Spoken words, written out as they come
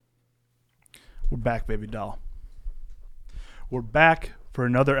We're back, baby doll. We're back for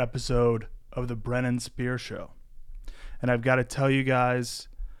another episode of the Brennan Spear Show. And I've got to tell you guys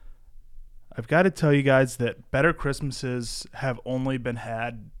that better Christmases have only been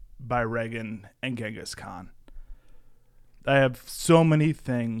had by Reagan and Genghis Khan. I have so many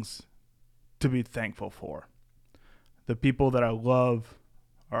things to be thankful for. The people that I love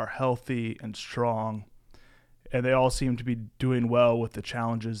are healthy and strong, and they all seem to be doing well with the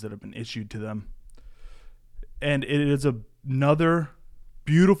challenges that have been issued to them. And it is another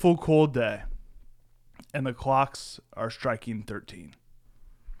beautiful cold day, and the clocks are striking 13.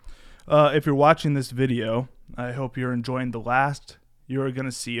 If you're watching this video, I hope you're enjoying the last you're going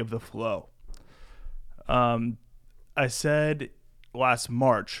to see of the flow. I said last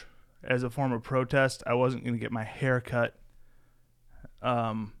March, as a form of protest, I wasn't going to get my hair cut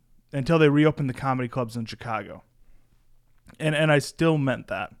until they reopened the comedy clubs in Chicago. And I still meant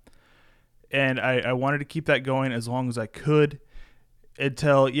that. And I wanted to keep that going as long as I could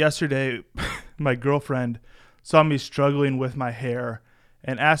until yesterday my girlfriend saw me struggling with my hair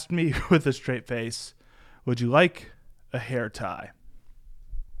and asked me with a straight face, "Would you like a hair tie?"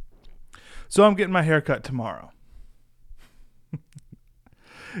 So I'm getting my hair cut tomorrow.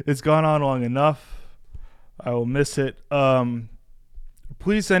 It's gone on long enough. I will miss it.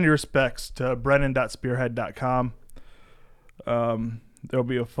 Please send your respects to brennan.spearhead.com. There'll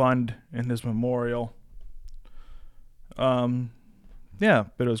be a fund in his memorial. But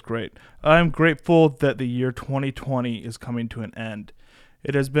it was great. I'm grateful that the year 2020 is coming to an end.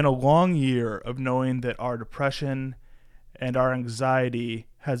 It has been a long year of knowing that our depression and our anxiety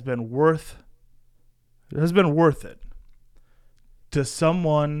has been worth it to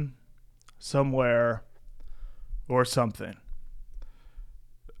someone, somewhere, or something.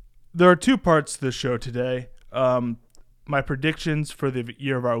 There are two parts to the show today. My predictions for the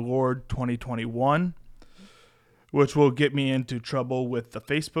year of our Lord 2021, which will get me into trouble with the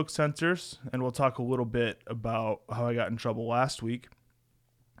Facebook censors, and we'll talk a little bit about how I got in trouble last week,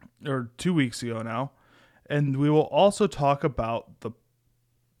 or 2 weeks ago now, and we will also talk about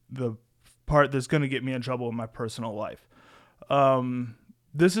the part that's going to get me in trouble in my personal life.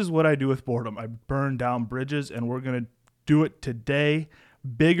 This is what I do with boredom. I burn down bridges, and we're going to do it today,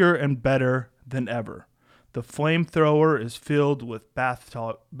 bigger and better than ever. The flamethrower is filled with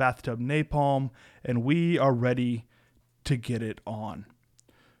bathtub napalm, and we are ready to get it on.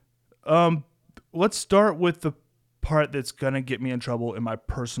 Let's start with the part that's going to get me in trouble in my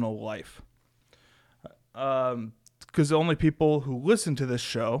personal life. Because the only people who listen to this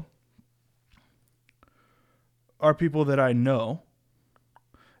show are people that I know.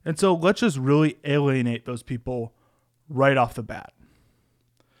 And so let's just really alienate those people right off the bat.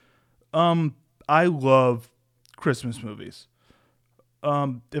 I love Christmas movies.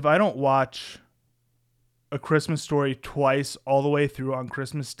 If I don't watch A Christmas Story twice all the way through on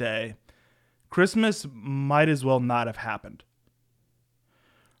Christmas Day, Christmas might as well not have happened.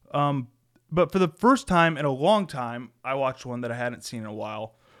 But for the first time in a long time, I watched one that I hadn't seen in a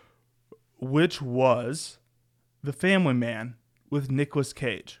while, which was The Family Man with Nicolas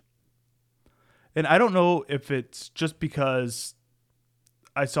Cage. And I don't know if it's just because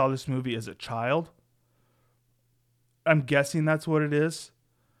I saw this movie as a child. I'm guessing that's what it is.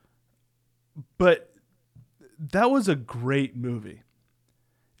 But that was a great movie.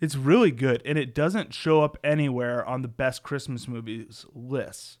 It's really good, and it doesn't show up anywhere on the best Christmas movies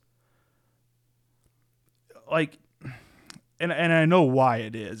list. And I know why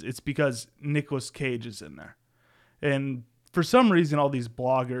it is. It's because Nicolas Cage is in there. And for some reason, all these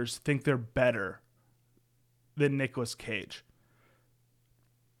bloggers think they're better than Nicolas Cage.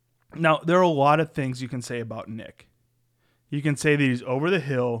 Now, there are a lot of things you can say about Nick. You can say that he's over the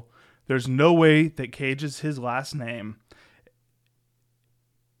hill. There's no way that Cage is his last name.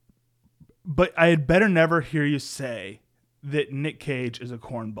 But I had better never hear you say that Nick Cage is a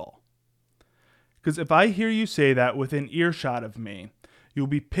cornball. Because if I hear you say that within earshot of me, you'll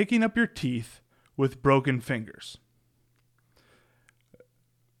be picking up your teeth with broken fingers.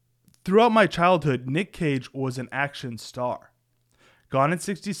 Throughout my childhood, Nick Cage was an action star. Gone in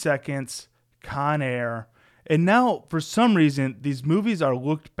 60 Seconds, Con Air, and now, for some reason, these movies are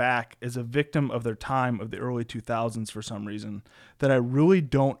looked back as a victim of their time of the early 2000s for some reason that I really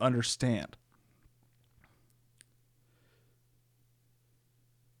don't understand.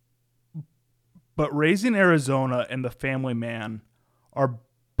 But Raising Arizona and The Family Man are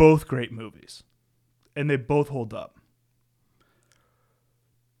both great movies, and they both hold up.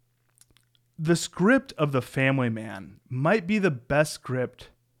 The script of The Family Man might be the best script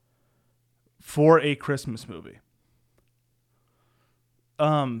for a Christmas movie.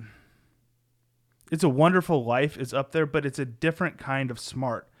 It's a Wonderful Life is up there, but it's a different kind of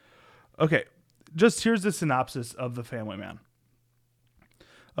smart. Okay, just here's the synopsis of The Family Man.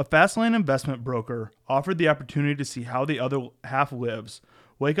 A fast-lane investment broker offered the opportunity to see how the other half lives,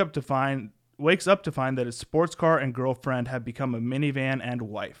 wakes up to find that his sports car and girlfriend have become a minivan and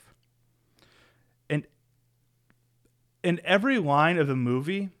wife. And every line of the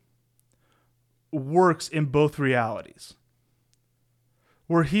movie works in both realities,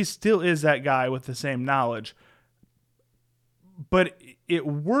 where he still is that guy with the same knowledge, but it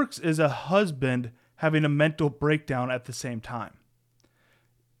works as a husband having a mental breakdown at the same time.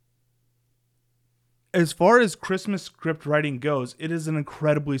 As far as Christmas script writing goes, it is an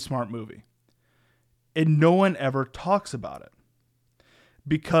incredibly smart movie. And no one ever talks about it,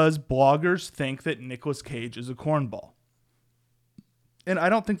 because bloggers think that Nicolas Cage is a cornball. And I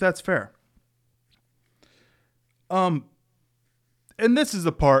don't think that's fair. And this is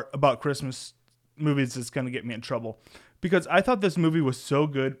the part about Christmas movies that's going to get me in trouble, because I thought this movie was so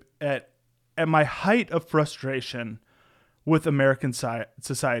good at my height of frustration with American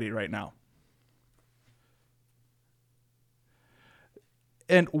society right now.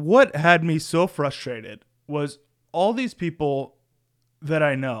 And what had me so frustrated was all these people that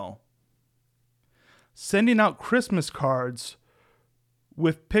I know sending out Christmas cards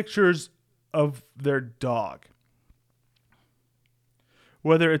with pictures of their dog.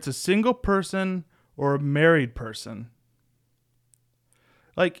 Whether it's a single person or a married person.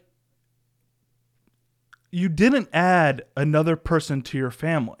 Like, you didn't add another person to your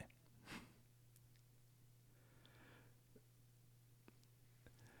family.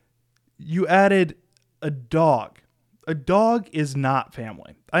 You added a dog. A dog is not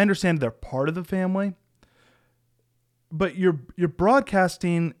family. I understand they're part of the family, but you're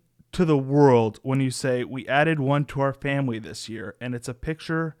broadcasting to the world when you say we added one to our family this year and it's a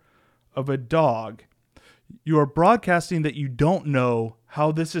picture of a dog. You are broadcasting that you don't know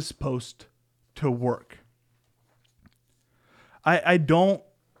how this is supposed to work. I don't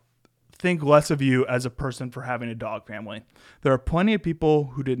think less of you as a person for having a dog family. There are plenty of people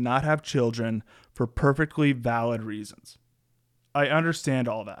who did not have children for perfectly valid reasons. I understand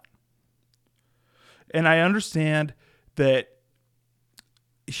all that. And I understand that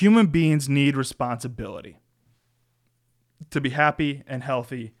human beings need responsibility to be happy and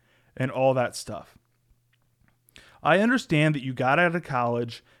healthy and all that stuff. I understand that you got out of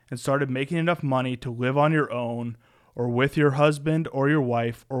college and started making enough money to live on your own or with your husband or your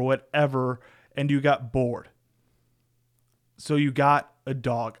wife or whatever, and you got bored. So you got a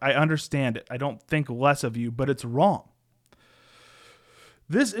dog. I understand it. I don't think less of you, but it's wrong.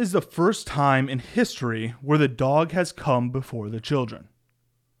 This is the first time in history where the dog has come before the children.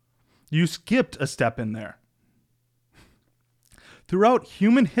 You skipped a step in there. Throughout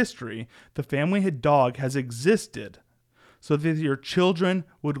human history, the family dog has existed so that your children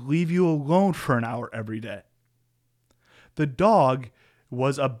would leave you alone for an hour every day. The dog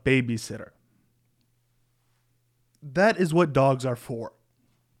was a babysitter. That is what dogs are for.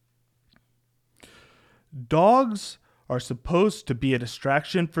 Dogs are supposed to be a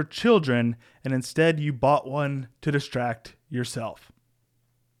distraction for children, and instead you bought one to distract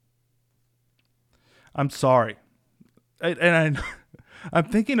I'm sorry. I'm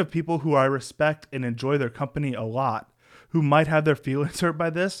thinking of people who I respect and enjoy their company a lot who might have their feelings hurt by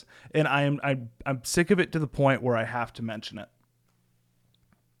this, and I'm sick of it to the point where I have to mention it.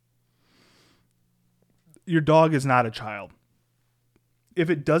 Your dog is not a child. If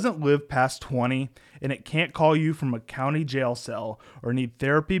it doesn't live past 20 and it can't call you from a county jail cell or need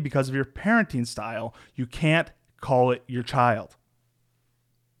therapy because of your parenting style, you can't call it your child.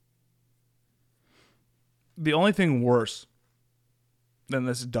 The only thing worse than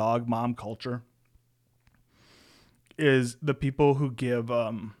this dog mom culture is the people who give,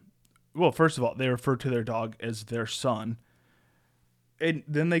 well, first of all, they refer to their dog as their son, and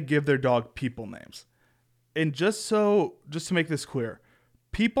then they give their dog people names. And just to make this clear,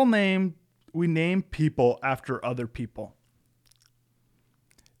 we name people after other people.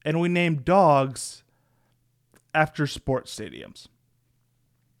 And we name dogs after sports stadiums.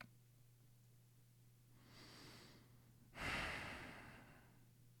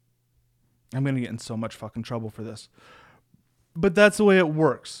 I'm going to get in so much fucking trouble for this. But that's the way it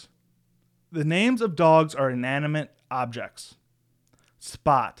works. The names of dogs are inanimate objects.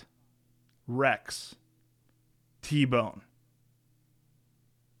 Spot, Rex, T-Bone.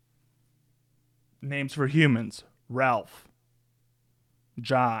 Names for humans: Ralph,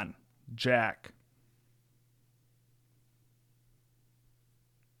 John, Jack.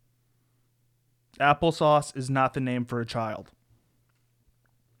 Applesauce is not the name for a child.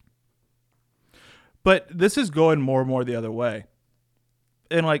 But this is going more and more the other way.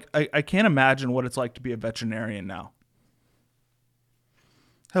 And like, I can't imagine what it's like to be a veterinarian now.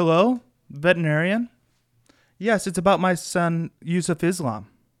 Hello, veterinarian? Yes, it's about my son, Yusuf Islam.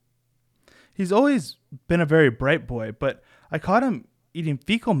 He's always been a very bright boy, but I caught him eating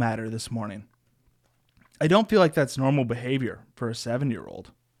fecal matter this morning. I don't feel like that's normal behavior for a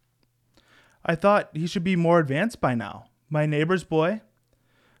 7-year-old. I thought he should be more advanced by now. My neighbor's boy,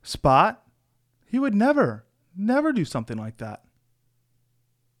 Spot, he would never do something like that.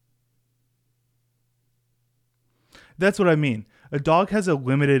 That's what I mean. A dog has a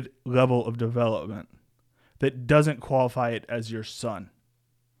limited level of development that doesn't qualify it as your son.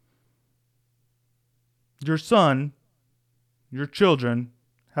 Your son, your children,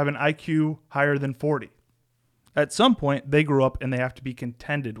 have an IQ higher than 40. At some point, they grow up and they have to be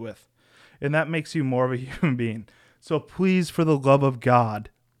contended with. And that makes you more of a human being. So please, for the love of God,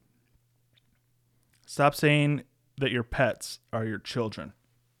 stop saying that your pets are your children.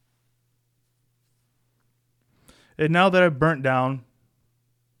 And now that I've burnt down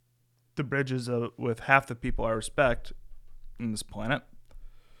the bridges with half the people I respect on this planet,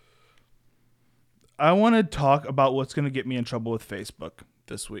 I want to talk about what's going to get me in trouble with Facebook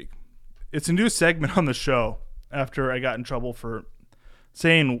this week. It's a new segment on the show after I got in trouble for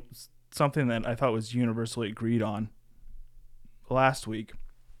saying something that I thought was universally agreed on last week.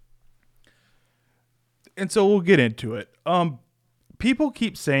 And so we'll get into it. People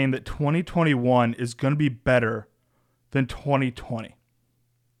keep saying that 2021 is going to be better than 2020.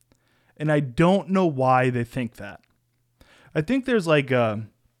 And I don't know why they think that. I think there's like in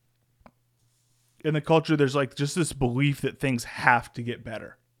the culture, there's like just this belief that things have to get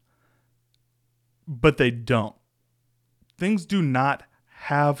better. But they don't. Things do not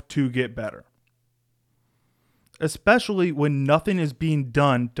have to get better. Especially when nothing is being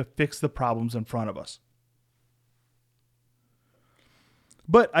done to fix the problems in front of us.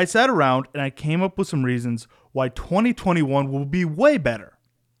 But I sat around and I came up with some reasons why 2021 will be way better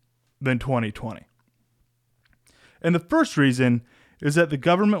than 2020. And the first reason is that the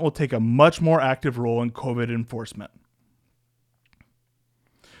government will take a much more active role in COVID enforcement.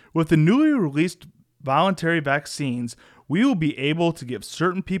 With the newly released voluntary vaccines, we will be able to give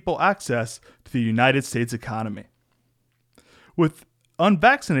certain people access to the United States economy. With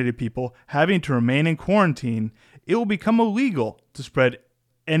unvaccinated people having to remain in quarantine, it will become illegal to spread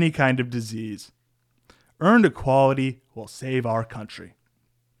any kind of disease. Earned equality will save our country.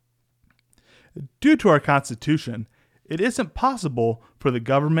 Due to our Constitution, it isn't possible for the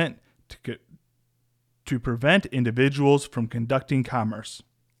government to prevent individuals from conducting commerce.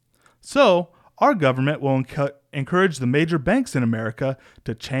 So, our government will encourage the major banks in America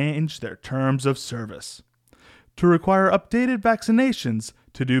to change their terms of service, to require updated vaccinations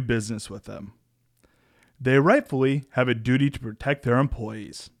to do business with them. They rightfully have a duty to protect their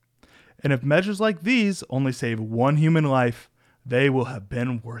employees. And if measures like these only save one human life, they will have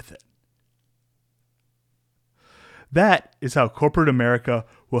been worth it. That is how corporate America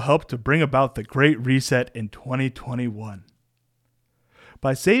will help to bring about the Great Reset in 2021.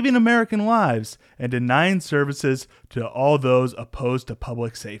 By saving American lives and denying services to all those opposed to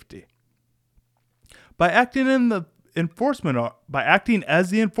public safety. By acting as the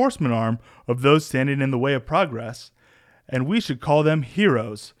enforcement arm of those standing in the way of progress, and we should call them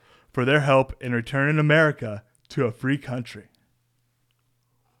heroes for their help in returning America to a free country.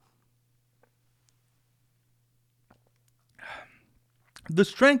 The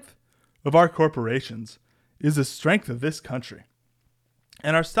strength of our corporations is the strength of this country.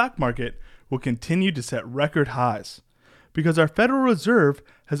 And our stock market will continue to set record highs because our Federal Reserve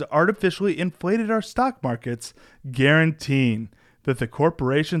has artificially inflated our stock markets, guaranteeing that the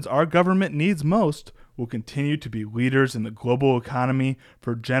corporations our government needs most will continue to be leaders in the global economy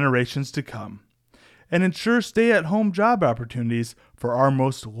for generations to come, and ensure stay-at-home job opportunities for our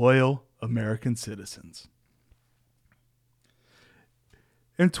most loyal American citizens.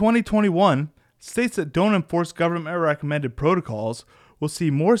 In 2021, states that don't enforce government-recommended protocols will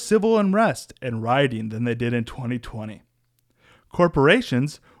see more civil unrest and rioting than they did in 2020.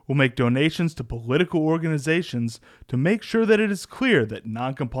 Corporations will make donations to political organizations to make sure that it is clear that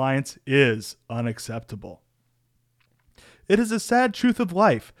noncompliance is unacceptable. It is a sad truth of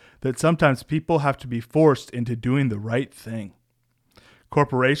life that sometimes people have to be forced into doing the right thing.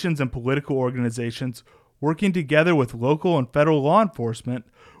 Corporations and political organizations working together with local and federal law enforcement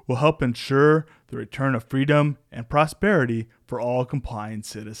will help ensure the return of freedom and prosperity for all complying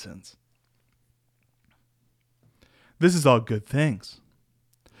citizens. This is all good things.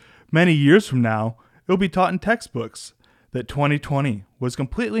 Many years from now, it will be taught in textbooks that 2020 was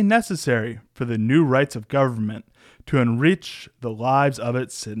completely necessary for the new rights of government to enrich the lives of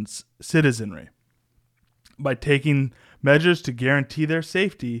its citizenry by taking measures to guarantee their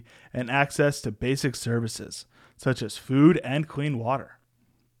safety and access to basic services, such as food and clean water.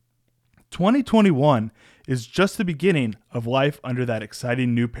 2021 is just the beginning of life under that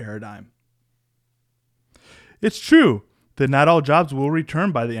exciting new paradigm. It's true that not all jobs will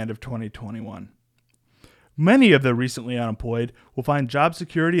return by the end of 2021. Many of the recently unemployed will find job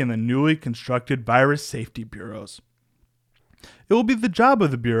security in the newly constructed virus safety bureaus. It will be the job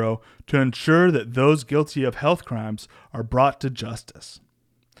of the Bureau to ensure that those guilty of health crimes are brought to justice,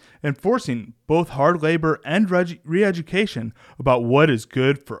 enforcing both hard labor and re-education about what is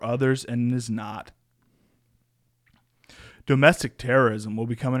good for others and is not. Domestic terrorism will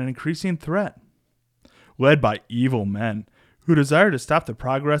become an increasing threat, led by evil men who desire to stop the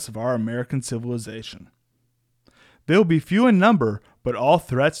progress of our American civilization. They will be few in number, but all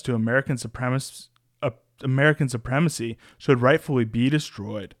threats to American supremacy should rightfully be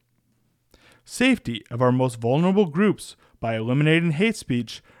destroyed. Safety of our most vulnerable groups by eliminating hate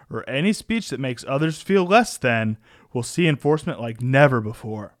speech or any speech that makes others feel less than will see enforcement like never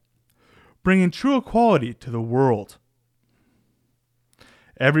before, bringing true equality to the world.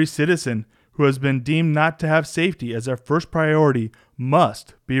 Every citizen who has been deemed not to have safety as their first priority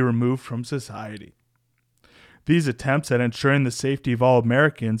must be removed from society. These attempts at ensuring the safety of all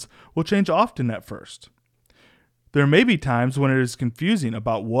Americans will change often at first. There may be times when it is confusing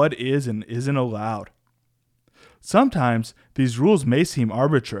about what is and isn't allowed. Sometimes these rules may seem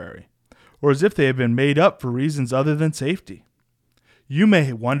arbitrary, or as if they have been made up for reasons other than safety. You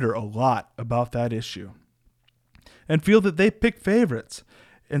may wonder a lot about that issue, and feel that they pick favorites,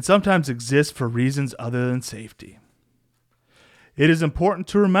 and sometimes exist for reasons other than safety. It is important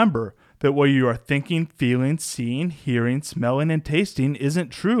to remember that what you are thinking, feeling, seeing, hearing, smelling, and tasting isn't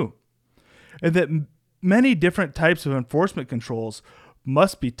true, and that many different types of enforcement controls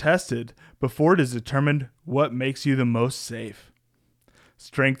must be tested before it is determined what makes you the most safe.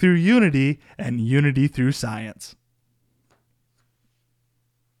 Strength through unity and unity through science.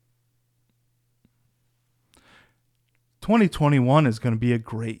 "2021 is going to be a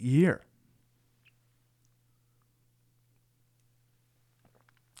great year.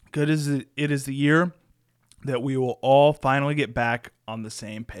 It is the year that we will all finally get back on the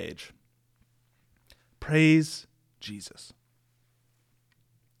same page. Praise Jesus."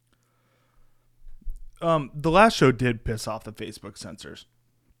 The last show did piss off the Facebook censors.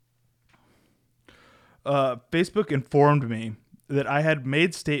 Facebook informed me that I had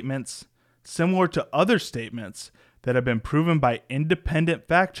made statements similar to other statements that have been proven by independent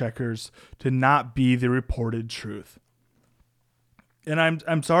fact checkers to not be the reported truth. And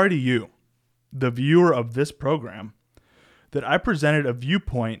I'm sorry to you, the viewer of this program, that I presented a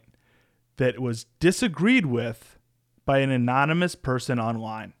viewpoint that was disagreed with by an anonymous person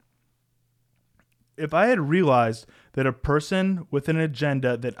online. If I had realized that a person with an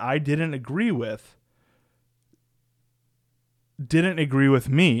agenda that I didn't agree with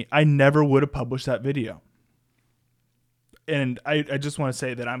me, I never would have published that video. And I just want to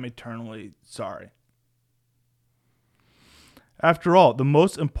say that I'm eternally sorry. After all, the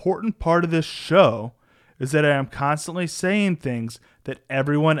most important part of this show is that I am constantly saying things that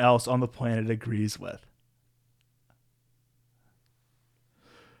everyone else on the planet agrees with.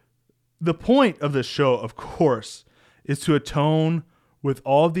 The point of this show, of course, is to atone with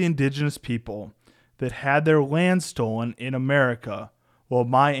all of the indigenous people that had their land stolen in America while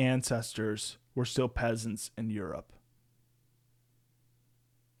my ancestors were still peasants in Europe.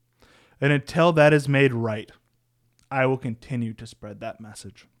 And until that is made right, I will continue to spread that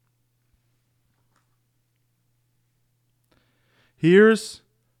message. Here's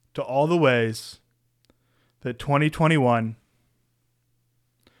to all the ways that 2021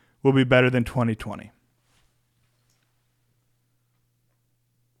 will be better than 2020.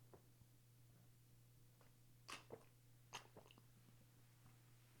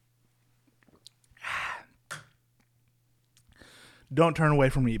 Don't turn away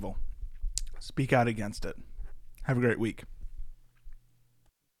from evil. Speak out against it. Have a great week.